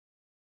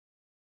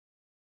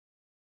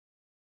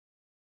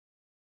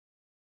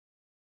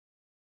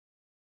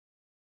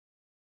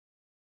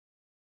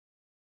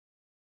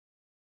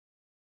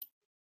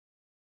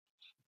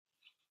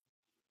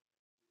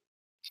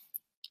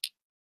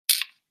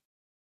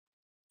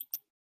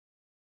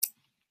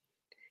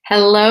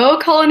Hello,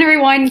 culinary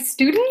wine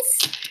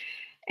students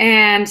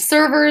and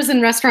servers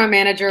and restaurant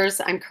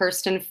managers. I'm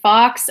Kirsten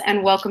Fox,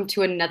 and welcome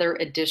to another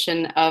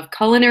edition of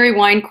Culinary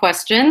Wine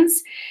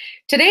Questions.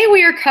 Today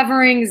we are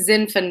covering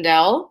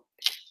Zinfandel,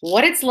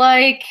 what it's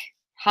like,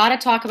 how to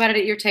talk about it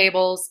at your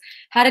tables,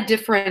 how to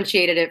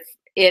differentiate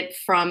it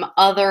from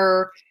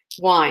other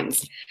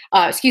wines,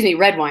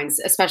 red wines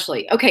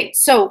especially. Okay,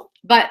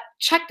 but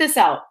check this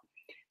out.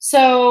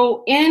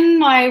 So in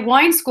my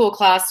wine school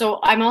class,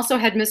 so I'm also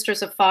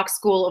headmistress of Fox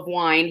School of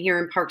Wine here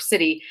in Park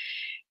City.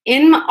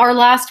 In our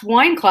last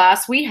wine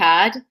class, we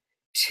had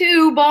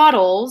 2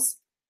 bottles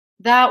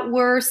that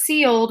were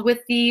sealed with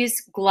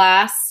these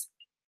glass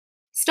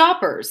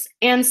stoppers.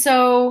 And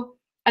so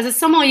as a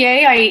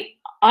sommelier, I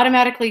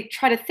automatically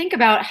try to think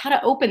about how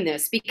to open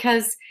this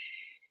because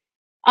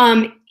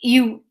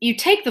you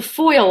take the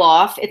foil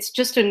off. It's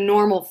just a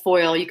normal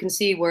foil. You can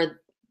see where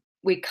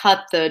we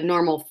cut the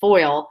normal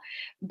foil.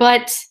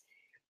 But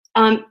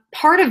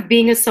part of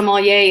being a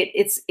sommelier,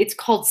 it's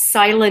called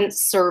silent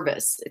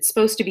service. It's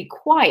supposed to be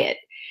quiet.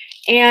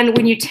 And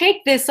when you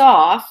take this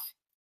off,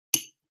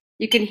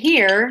 you can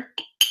hear,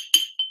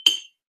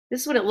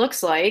 this is what it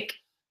looks like.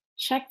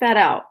 Check that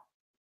out.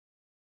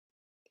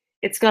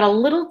 It's got a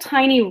little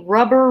tiny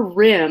rubber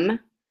rim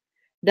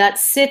that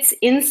sits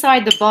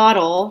inside the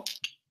bottle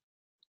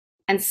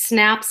and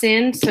snaps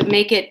in to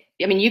make it,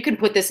 I mean, you can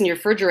put this in your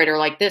refrigerator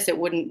like this. It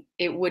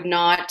would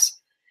not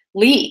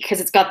leak because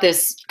it's got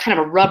this kind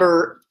of a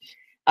rubber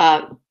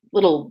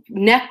little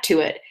neck to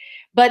it.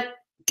 But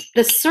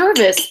the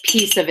service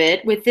piece of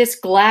it with this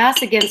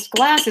glass against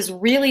glass is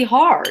really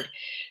hard.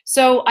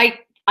 So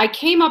I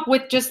came up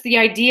with just the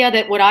idea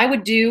that what I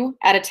would do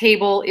at a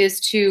table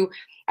is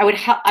I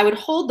would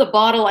hold the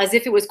bottle as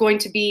if it was going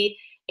to be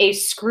a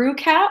screw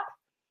cap.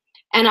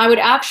 And I would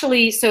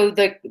actually, so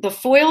the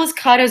foil is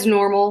cut as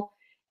normal,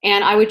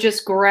 and I would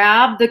just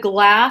grab the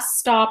glass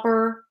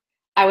stopper.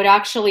 I would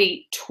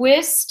actually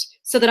twist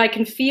so that I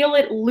can feel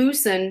it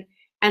loosen,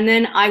 and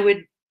then I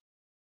would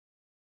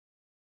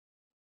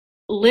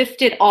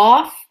lift it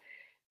off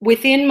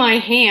within my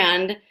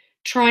hand,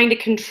 trying to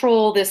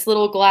control this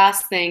little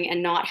glass thing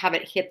and not have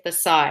it hit the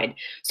side.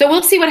 So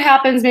we'll see what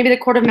happens. Maybe the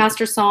Court of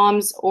Master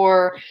Somms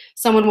or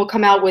someone will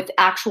come out with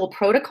actual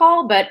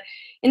protocol, but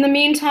in the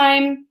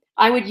meantime,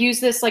 I would use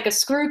this like a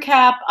screw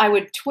cap. I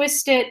would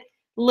twist it,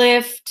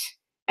 lift,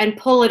 and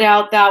pull it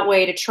out that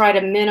way to try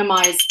to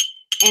minimize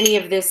any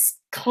of this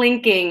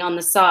clinking on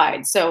the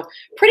side. So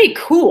pretty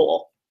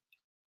cool.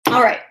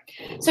 All right,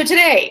 so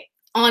today,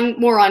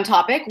 more on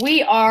topic,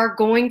 we are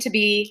going to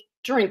be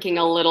drinking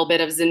a little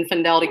bit of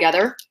Zinfandel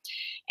together.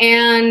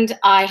 And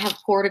I have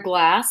poured a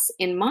glass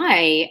in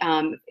my,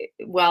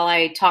 while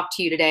I talk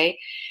to you today.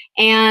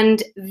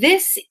 And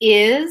this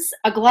is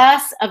a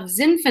glass of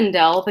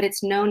Zinfandel, but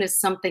it's known as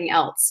something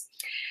else.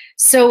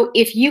 So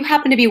if you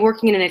happen to be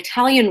working in an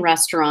Italian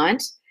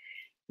restaurant,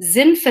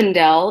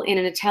 Zinfandel in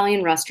an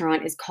Italian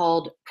restaurant is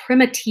called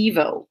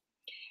Primitivo.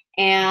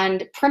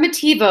 And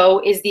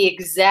Primitivo is the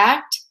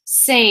exact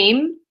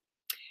same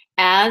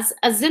as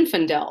a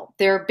Zinfandel.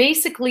 They're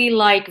basically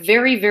like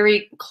very,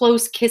 very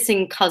close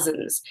kissing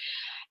cousins.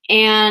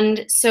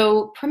 And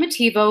so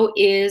Primitivo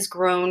is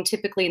grown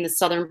typically in the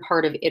southern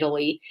part of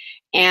Italy,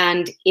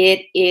 and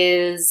it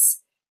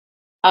is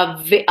a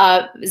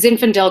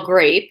Zinfandel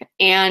grape.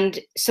 And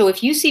so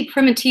if you see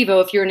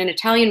Primitivo, if you're in an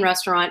Italian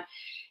restaurant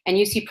and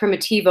you see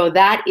Primitivo,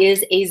 that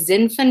is a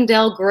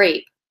Zinfandel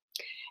grape.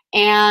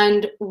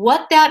 And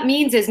what that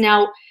means is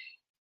now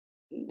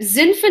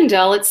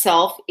Zinfandel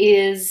itself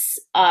is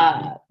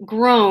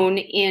grown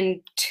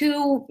in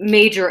 2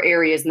 major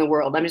areas in the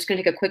world. I'm just going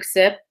to take a quick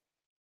sip.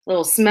 A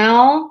little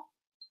smell.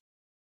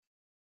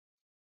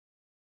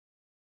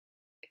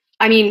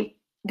 I mean,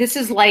 this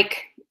is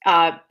like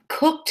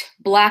cooked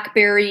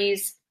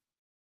blackberries.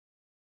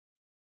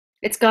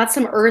 It's got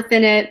some earth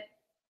in it,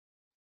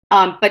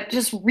 but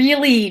just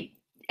really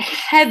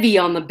heavy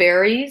on the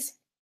berries.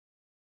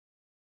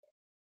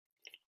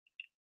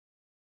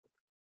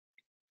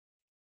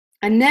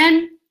 And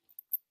then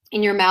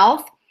in your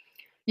mouth,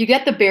 you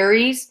get the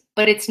berries,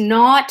 but it's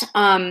not,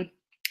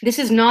 this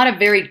is not a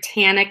very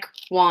tannic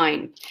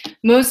wine.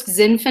 Most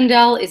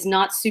Zinfandel is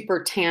not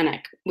super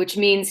tannic, which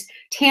means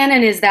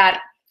tannin is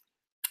that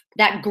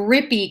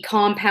grippy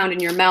compound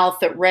in your mouth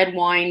that red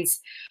wines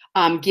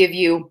give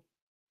you.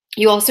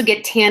 You also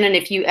get tannin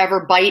if you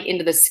ever bite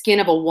into the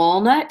skin of a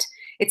walnut.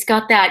 It's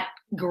got that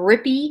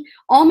grippy,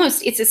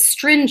 almost, it's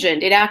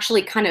astringent. It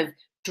actually kind of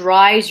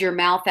dries your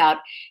mouth out.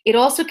 It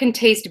also can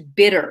taste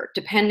bitter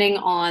depending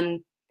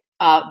on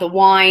the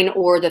wine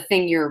or the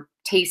thing you're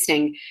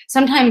tasting.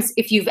 Sometimes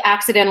if you've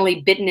accidentally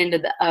bitten into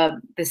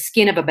the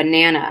skin of a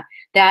banana,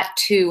 that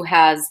too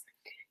has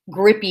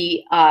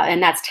grippy,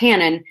 and that's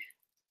tannin.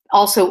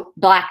 Also,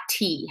 black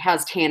tea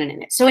has tannin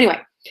in it. So anyway,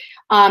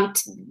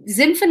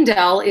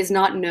 Zinfandel is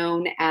not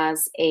known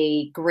as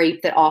a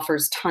grape that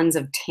offers tons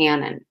of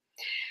tannin.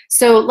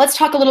 So let's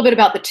talk a little bit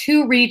about the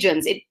 2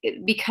 regions,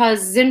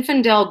 because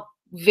Zinfandel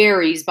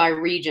varies by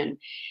region.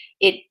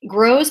 It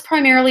grows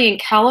primarily in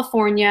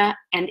California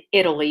and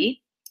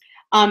Italy.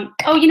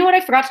 Oh, you know what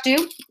I forgot to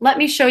do? Let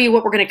me show you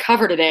what we're going to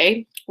cover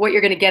today, what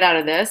you're going to get out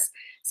of this.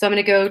 So I'm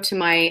going to go to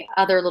my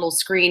other little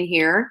screen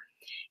here,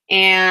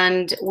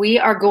 and we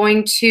are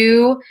going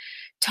to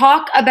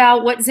talk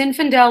about what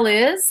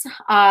Zinfandel is,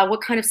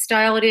 what kind of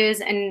style it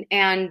is,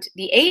 and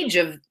the age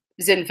of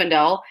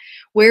Zinfandel.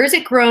 Where is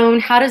it grown?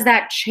 How does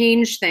that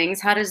change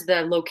things? How does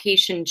the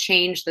location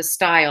change the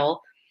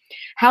style?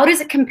 How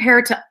does it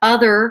compare to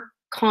other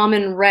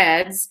common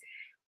reds?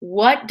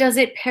 What does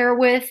it pair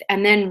with?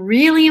 And then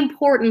really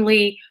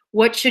importantly,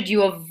 what should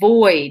you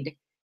avoid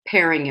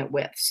pairing it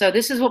with? So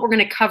this is what we're going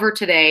to cover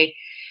today,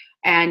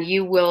 and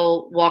you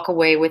will walk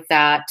away with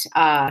that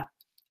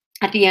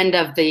at the end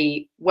of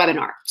the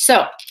webinar.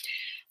 So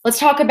let's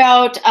talk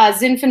about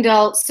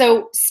Zinfandel.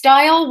 So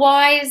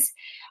style-wise,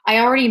 I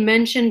already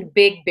mentioned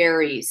big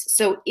berries.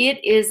 So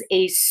it is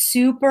a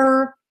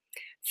super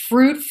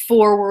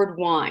fruit-forward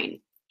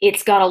wine.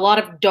 It's got a lot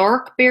of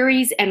dark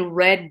berries and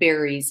red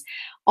berries,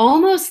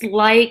 almost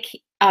like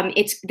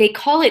they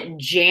call it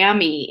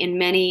jammy in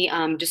many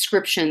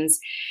descriptions,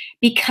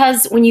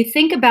 because when you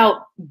think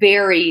about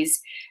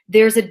berries,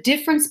 there's a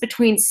difference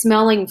between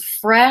smelling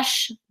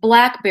fresh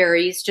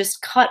blackberries,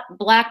 just cut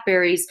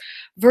blackberries,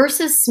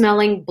 versus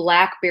smelling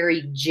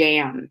blackberry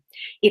jam.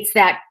 It's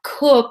that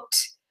cooked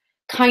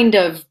kind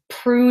of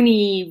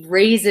pruny,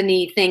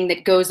 raisiny thing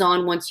that goes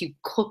on once you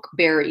cook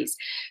berries.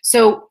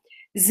 So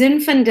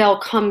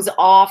Zinfandel comes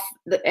off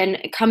and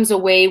comes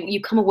away, you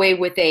come away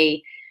with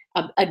a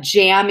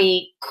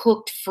jammy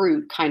cooked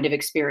fruit kind of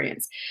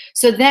experience.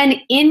 So then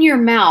in your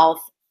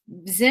mouth,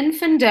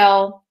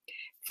 Zinfandel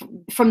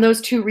from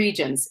those two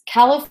regions,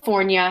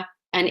 California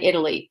and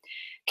Italy.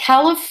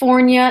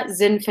 California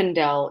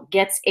Zinfandel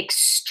gets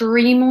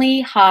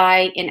extremely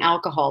high in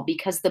alcohol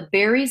because the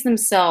berries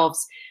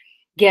themselves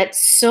get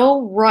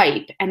so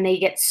ripe and they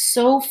get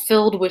so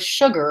filled with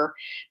sugar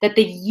that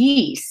the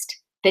yeast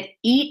that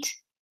eat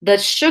the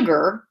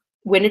sugar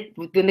when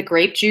the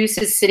grape juice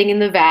is sitting in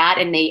the vat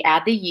and they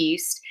add the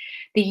yeast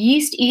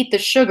eat the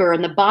sugar,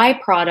 and the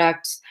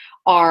byproducts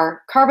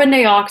are carbon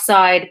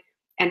dioxide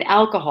and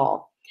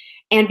alcohol.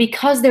 And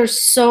because there's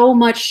so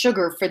much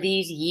sugar for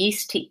these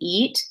yeast to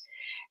eat,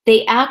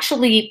 they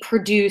actually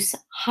produce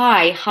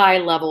high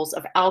levels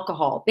of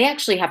alcohol. They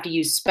actually have to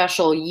use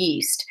special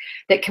yeast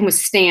that can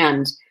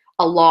withstand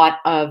a lot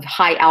of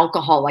high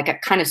alcohol, like a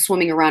kind of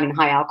swimming around in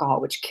high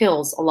alcohol, which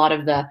kills a lot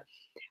of the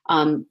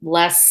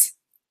less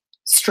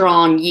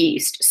strong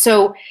yeast.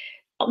 So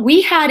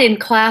we had in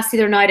class the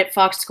other night at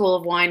Fox School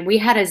of Wine, we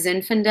had a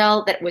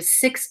Zinfandel that was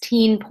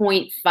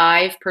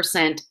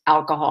 16.5%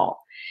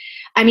 alcohol.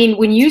 I mean,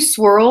 when you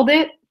swirled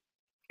it,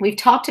 we've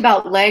talked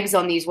about legs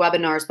on these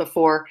webinars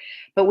before,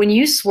 but when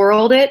you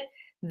swirled it,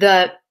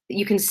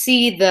 you can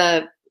see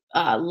the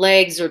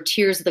legs or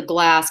tiers of the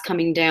glass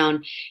coming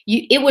down.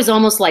 It was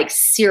almost like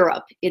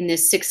syrup in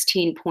this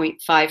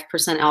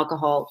 16.5%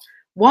 alcohol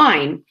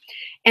wine.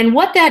 And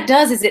what that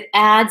does is it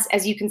adds,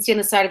 as you can see on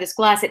the side of this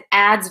glass, it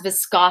adds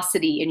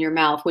viscosity in your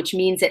mouth, which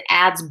means it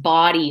adds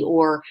body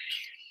or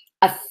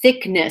a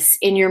thickness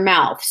in your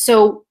mouth.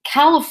 So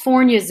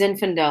California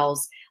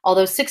Zinfandels,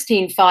 although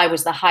 16.5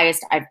 was the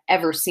highest I've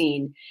ever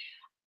seen,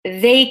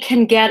 they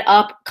can get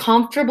up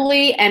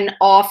comfortably and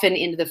often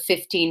into the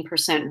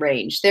 15%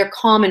 range. They're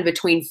common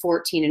between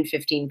 14 and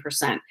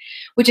 15%,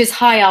 which is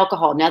high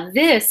alcohol. Now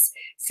this,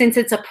 since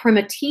it's a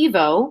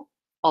Primitivo,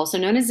 also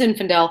known as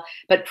Zinfandel,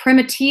 but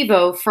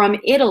Primitivo from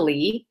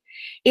Italy,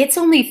 it's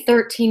only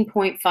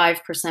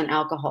 13.5%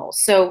 alcohol.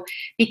 So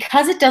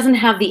because it doesn't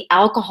have the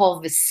alcohol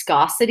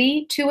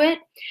viscosity to it,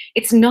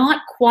 it's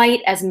not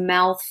quite as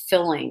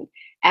mouth-filling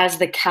as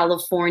the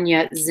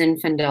California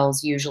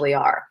Zinfandels usually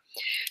are.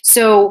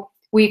 So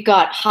we've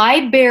got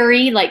high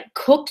berry, like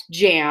cooked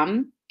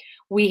jam.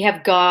 We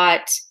have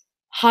got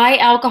high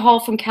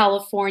alcohol from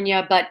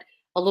California, but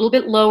a little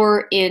bit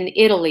lower in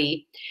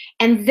Italy.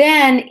 And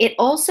then it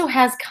also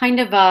has kind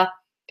of a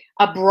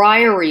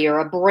briary or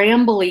a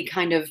brambly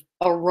kind of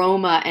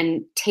aroma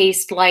and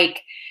taste,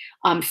 like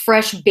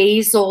fresh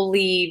basil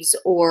leaves,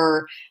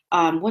 or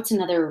what's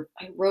another,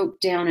 I wrote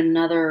down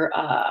another,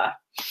 a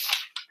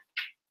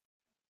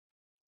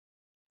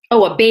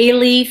bay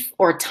leaf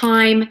or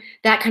thyme,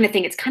 that kind of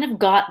thing. It's kind of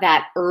got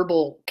that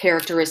herbal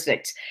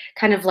characteristics,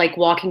 kind of like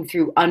walking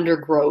through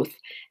undergrowth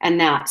and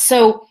that.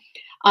 So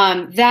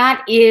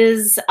that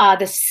is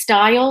the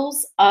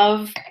styles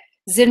of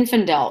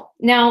Zinfandel.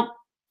 Now,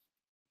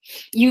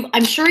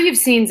 I'm sure you've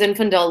seen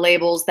Zinfandel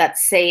labels that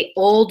say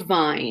old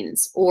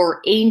vines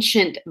or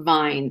ancient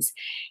vines,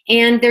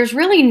 and there's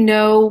really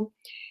no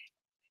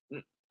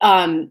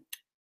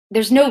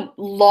there's no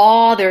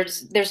law,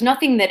 there's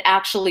nothing that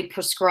actually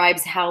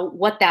prescribes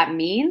what that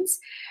means.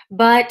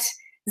 But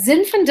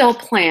Zinfandel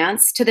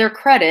plants, to their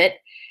credit,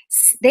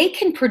 they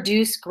can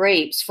produce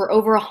grapes for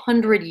over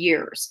 100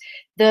 years.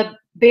 The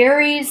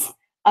berries,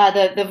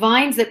 the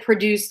vines that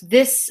produce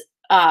this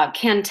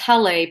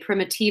Cantele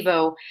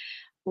Primitivo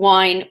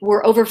wine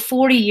were over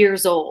 40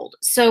 years old.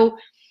 So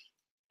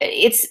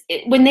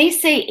when they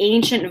say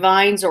ancient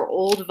vines or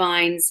old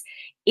vines,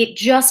 it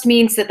just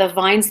means that the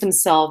vines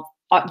themselves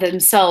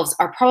themselves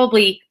are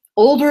probably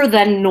older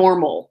than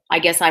normal, I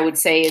guess I would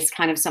say, is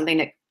kind of something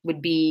that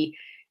would be,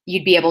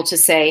 you'd be able to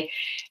say.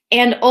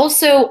 And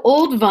also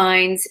old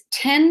vines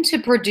tend to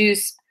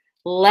produce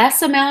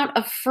less amount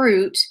of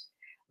fruit,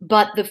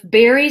 but the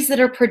berries that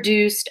are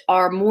produced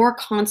are more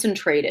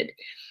concentrated.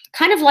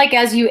 Kind of like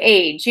as you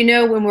age, you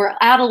know, when we're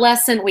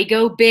adolescent, we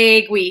go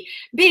big,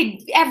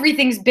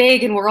 everything's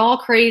big and we're all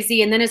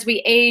crazy. And then as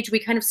we age, we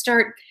kind of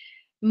start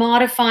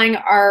modifying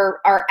our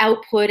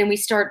output, and we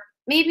start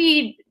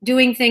maybe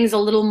doing things a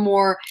little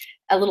more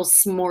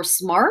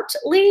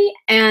smartly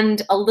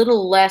and a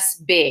little less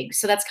big.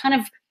 So that's kind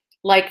of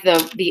like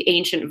the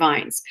ancient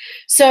vines.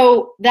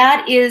 So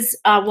that is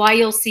why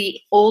you'll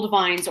see old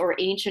vines or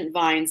ancient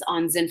vines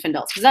on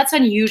Zinfandels, because that's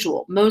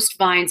unusual. Most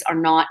vines are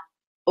not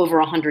over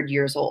 100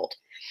 years old.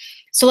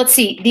 So let's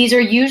see, these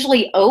are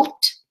usually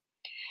oaked.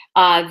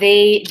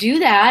 They do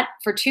that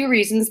for two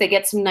reasons. They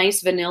get some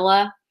nice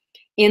vanilla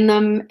in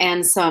them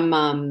and some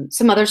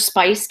other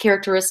spice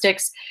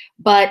characteristics,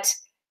 but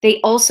they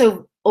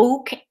also,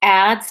 oak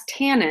adds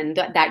tannin,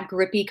 that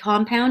grippy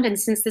compound, and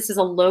since this is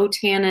a low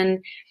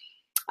tannin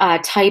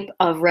type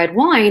of red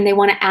wine, they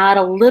want to add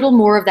a little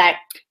more of that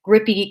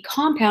grippy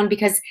compound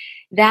because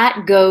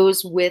that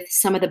goes with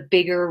some of the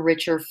bigger,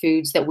 richer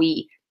foods that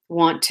we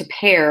want to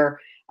pair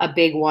a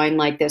big wine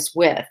like this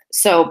with.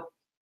 So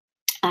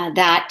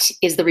that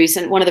is the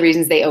reason, one of the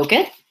reasons they oak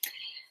it.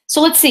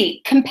 So let's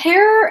see,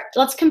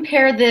 let's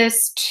compare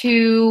this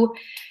to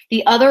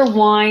the other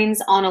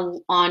wines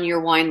on your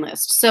wine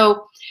list.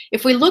 So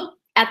if we look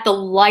at the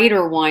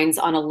lighter wines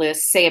on a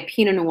list, say a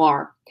Pinot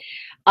Noir,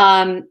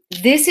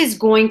 this is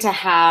going to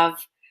have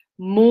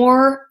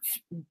more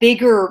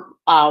bigger,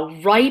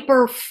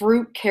 riper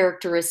fruit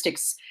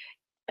characteristics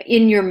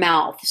in your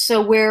mouth.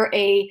 So where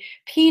a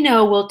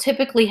Pinot will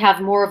typically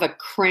have more of a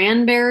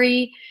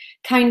cranberry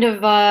kind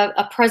of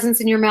a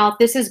presence in your mouth,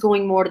 this is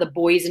going more to the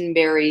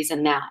boysenberries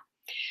and that.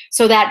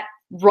 So that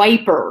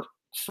riper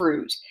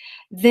fruit.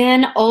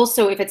 Then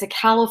also, if it's a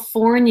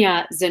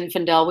California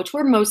Zinfandel, which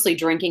we're mostly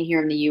drinking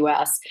here in the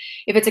US,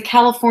 if it's a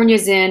California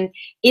Zin,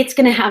 it's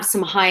going to have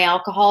some high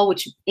alcohol,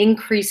 which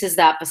increases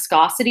that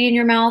viscosity in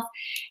your mouth.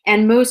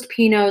 And most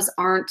Pinots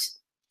aren't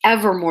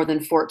ever more than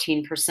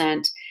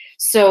 14%.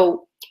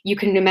 So you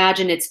can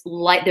imagine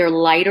they're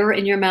lighter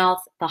in your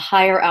mouth. The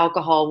higher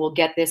alcohol will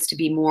get this to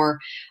be more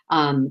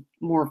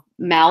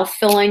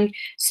mouth-filling.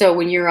 So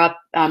when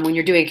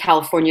you're doing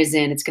California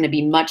Zin, it's going to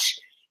be much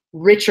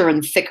richer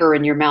and thicker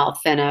in your mouth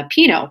than a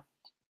Pinot.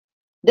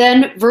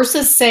 Then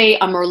versus, say,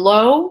 a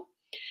Merlot,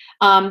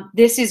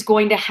 this is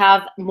going to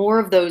have more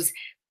of those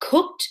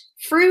cooked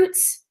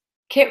fruits,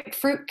 cooked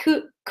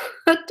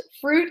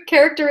fruit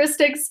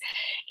characteristics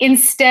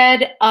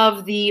instead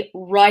of the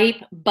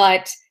ripe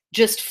but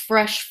just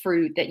fresh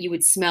fruit that you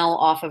would smell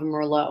off of a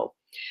Merlot.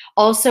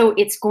 Also,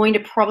 it's going to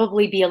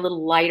probably be a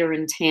little lighter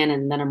in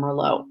tannin than a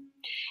Merlot.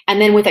 And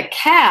then with a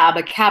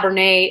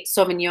Cabernet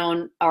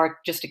Sauvignon, or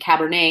just a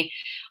Cabernet,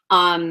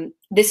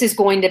 this is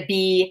going to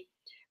be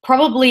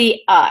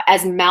probably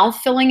as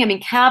mouth-filling. I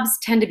mean, cabs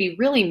tend to be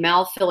really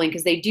mouth-filling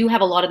because they do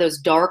have a lot of those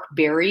dark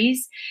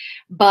berries,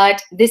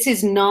 but this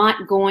is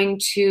not going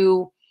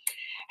to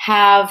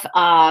have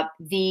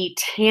the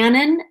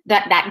tannin,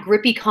 that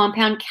grippy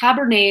compound.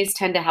 Cabernets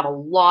tend to have a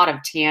lot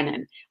of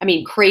tannin. I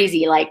mean,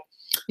 crazy, like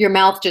your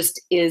mouth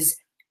just is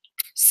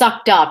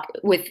sucked up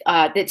with,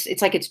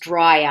 it's like it's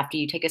dry after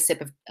you take a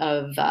sip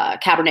of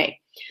Cabernet.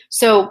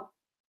 So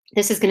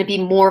this is going to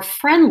be more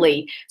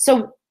friendly.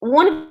 So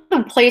one of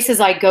the places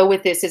I go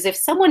with this is if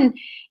someone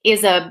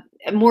is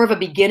more of a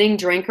beginning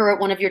drinker at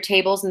one of your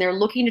tables and they're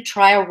looking to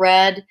try a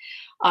red,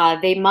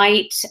 they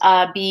might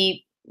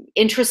be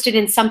interested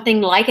in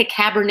something like a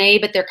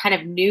Cabernet, but they're kind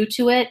of new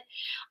to it.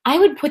 I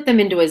would put them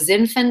into a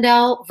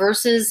Zinfandel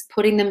versus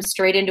putting them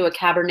straight into a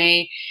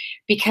Cabernet,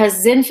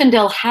 because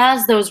Zinfandel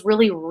has those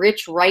really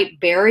rich, ripe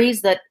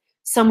berries that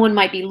someone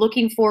might be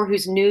looking for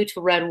who's new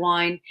to red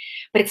wine,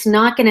 but it's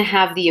not going to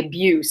have the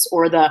abuse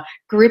or the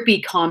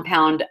grippy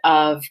compound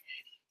of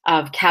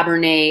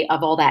Cabernet,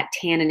 of all that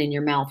tannin in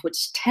your mouth,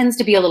 which tends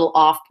to be a little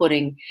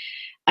off-putting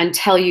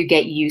until you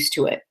get used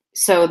to it.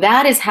 So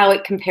that is how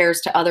it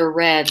compares to other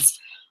reds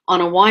on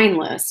a wine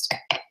list.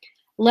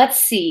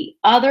 Let's see,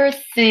 other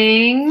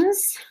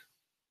things.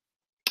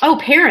 Oh,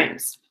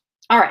 pairings.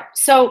 All right,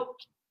 so,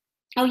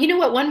 oh, you know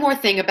what, one more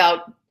thing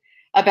about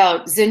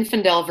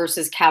Zinfandel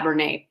versus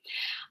Cabernet.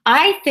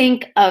 I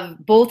think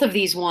of both of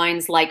these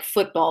wines like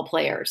football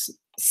players.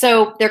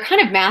 So they're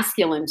kind of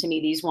masculine to me,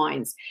 these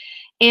wines.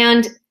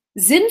 And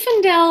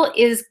Zinfandel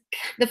is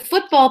the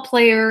football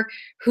player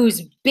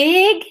who's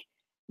big,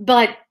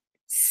 but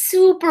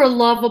super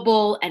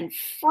lovable and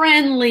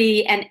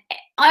friendly and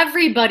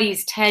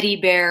everybody's teddy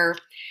bear.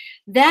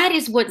 That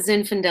is what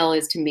Zinfandel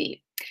is to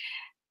me.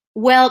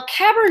 Well,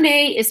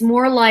 Cabernet is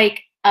more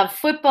like a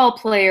football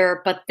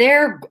player, but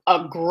they're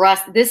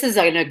aggressive. This is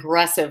an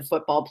aggressive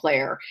football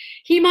player.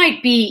 He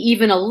might be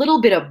even a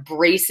little bit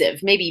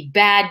abrasive, maybe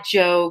bad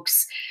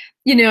jokes,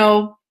 you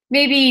know,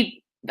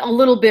 maybe a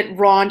little bit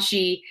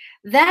raunchy.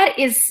 that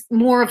is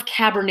more of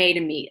Cabernet to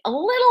me. A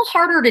little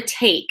harder to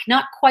take,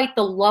 not quite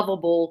the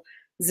lovable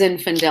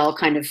Zinfandel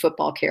kind of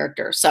football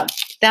character. So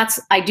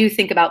I do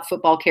think about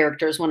football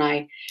characters when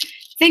I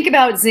think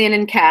about Zin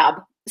and Cab.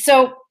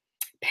 So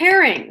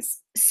pairings.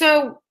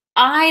 So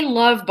I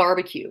love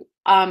barbecue.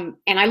 And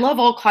I love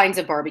all kinds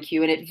of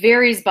barbecue, and it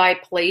varies by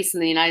place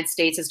in the United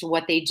States as to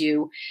what they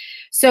do.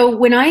 So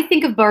when I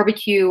think of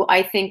barbecue,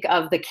 I think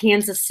of the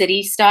Kansas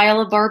City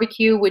style of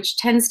barbecue, which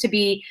tends to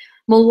be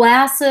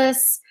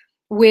molasses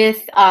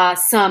with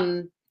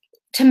some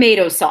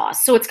tomato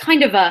sauce. So it's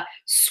kind of a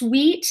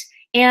sweet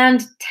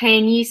and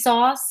tangy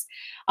sauce,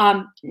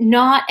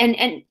 not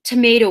and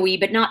tomatoey,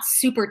 but not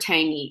super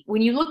tangy.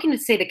 When you look into,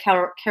 say,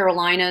 the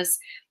Carolinas,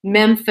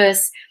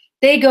 Memphis,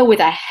 they go with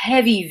a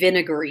heavy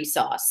vinegary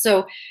sauce.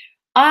 So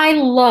I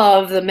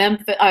love the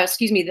Memphis,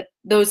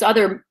 those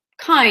other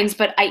kinds,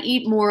 but I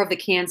eat more of the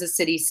Kansas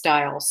City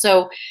style.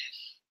 So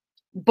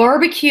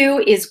barbecue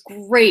is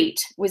great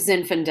with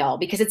Zinfandel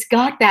because it's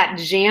got that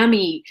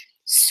jammy,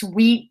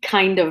 sweet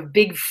kind of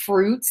big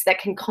fruits that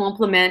can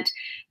complement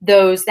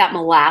that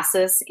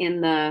molasses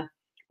in the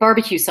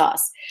barbecue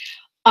sauce.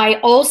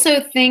 I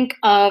also think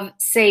of,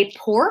 say,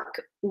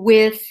 pork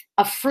with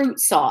a fruit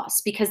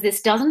sauce because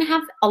this doesn't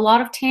have a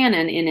lot of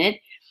tannin in it,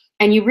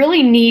 and you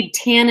really need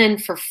tannin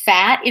for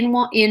fat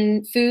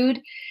in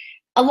food.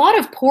 A lot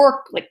of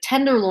pork, like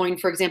tenderloin,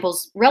 for example,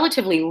 is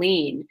relatively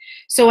lean.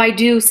 So I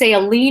do, say, a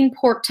lean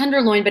pork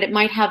tenderloin, but it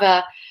might have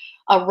a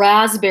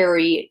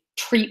raspberry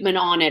treatment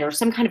on it or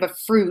some kind of a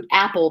fruit,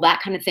 apple,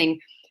 that kind of thing.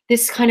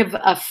 This kind of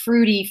a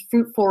fruity,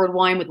 fruit-forward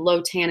wine with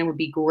low tannin would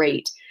be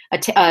great, a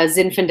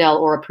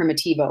Zinfandel or a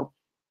Primitivo.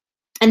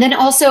 And then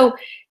also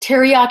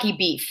teriyaki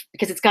beef,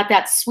 because it's got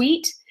that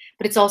sweet,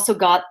 but it's also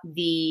got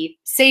the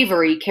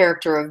savory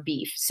character of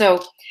beef.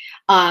 So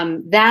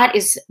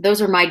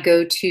those are my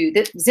go-to.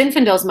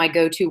 Zinfandel is my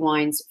go-to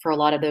wines for a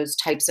lot of those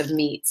types of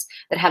meats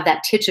that have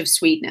that titch of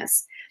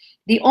sweetness.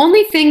 The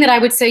only thing that I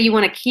would say you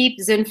want to keep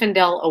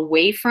Zinfandel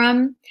away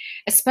from,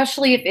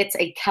 especially if it's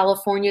a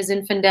California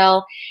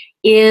Zinfandel,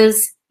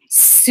 is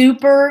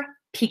super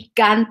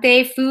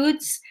picante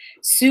foods.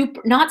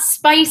 Not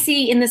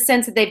spicy in the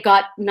sense that they've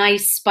got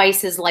nice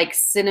spices like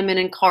cinnamon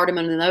and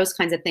cardamom and those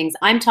kinds of things.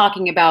 I'm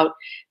talking about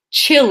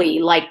chili,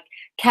 like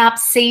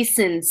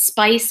capsaicin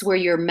spice, where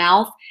your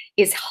mouth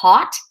is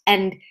hot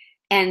and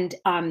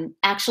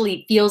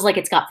actually feels like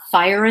it's got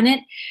fire in it.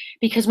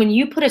 Because when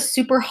you put a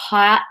super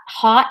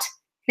hot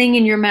thing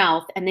in your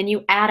mouth and then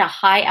you add a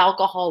high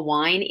alcohol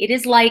wine, it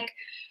is like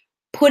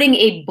putting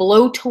a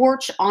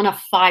blowtorch on a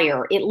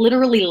fire. It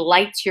literally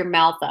lights your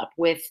mouth up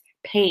with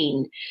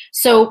pain.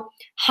 So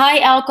high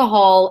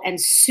alcohol and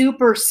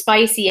super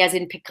spicy, as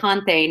in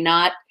picante,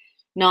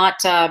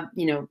 not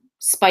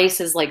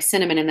spices like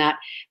cinnamon and that,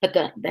 but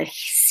the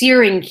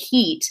searing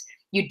heat,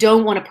 you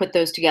don't want to put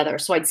those together.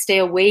 So I'd stay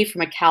away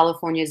from a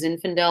California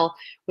Zinfandel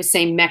with,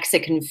 say,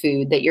 Mexican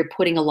food that you're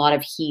putting a lot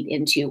of heat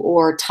into,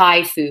 or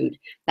Thai food,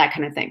 that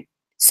kind of thing.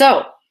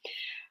 So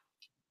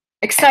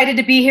excited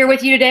to be here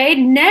with you today.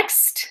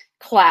 Next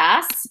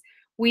class,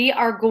 we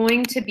are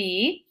going to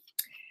be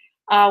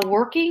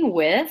working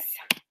with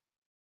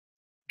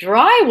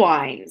dry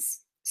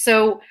wines.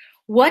 So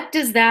what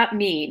does that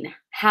mean?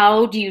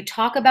 How do you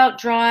talk about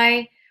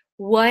dry?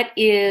 What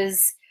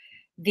is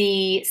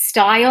the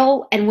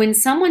style? And when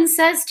someone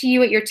says to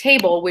you at your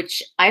table,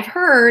 which I've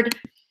heard,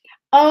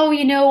 oh,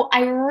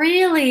 I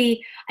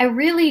really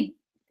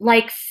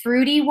like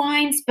fruity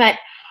wines, but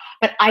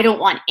I don't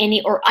want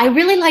any, or I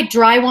really like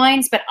dry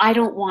wines, but I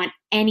don't want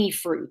any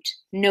fruit,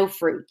 no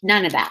fruit,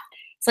 none of that.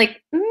 It's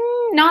like,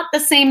 not the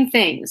same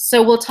thing.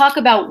 So we'll talk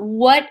about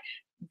what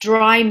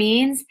dry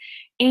means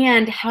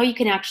and how you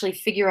can actually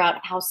figure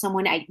out what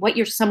someone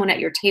at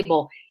your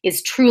table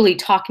is truly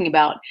talking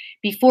about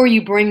before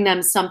you bring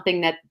them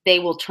something that they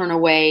will turn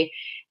away,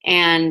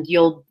 and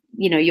you'll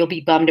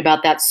be bummed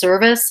about that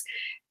service,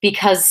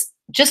 because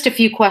just a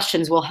few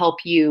questions will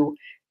help you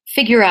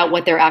figure out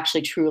what they're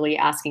actually truly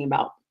asking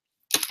about.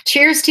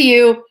 Cheers to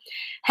you.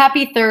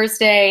 Happy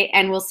Thursday,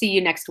 and we'll see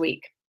you next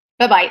week.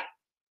 Bye-bye.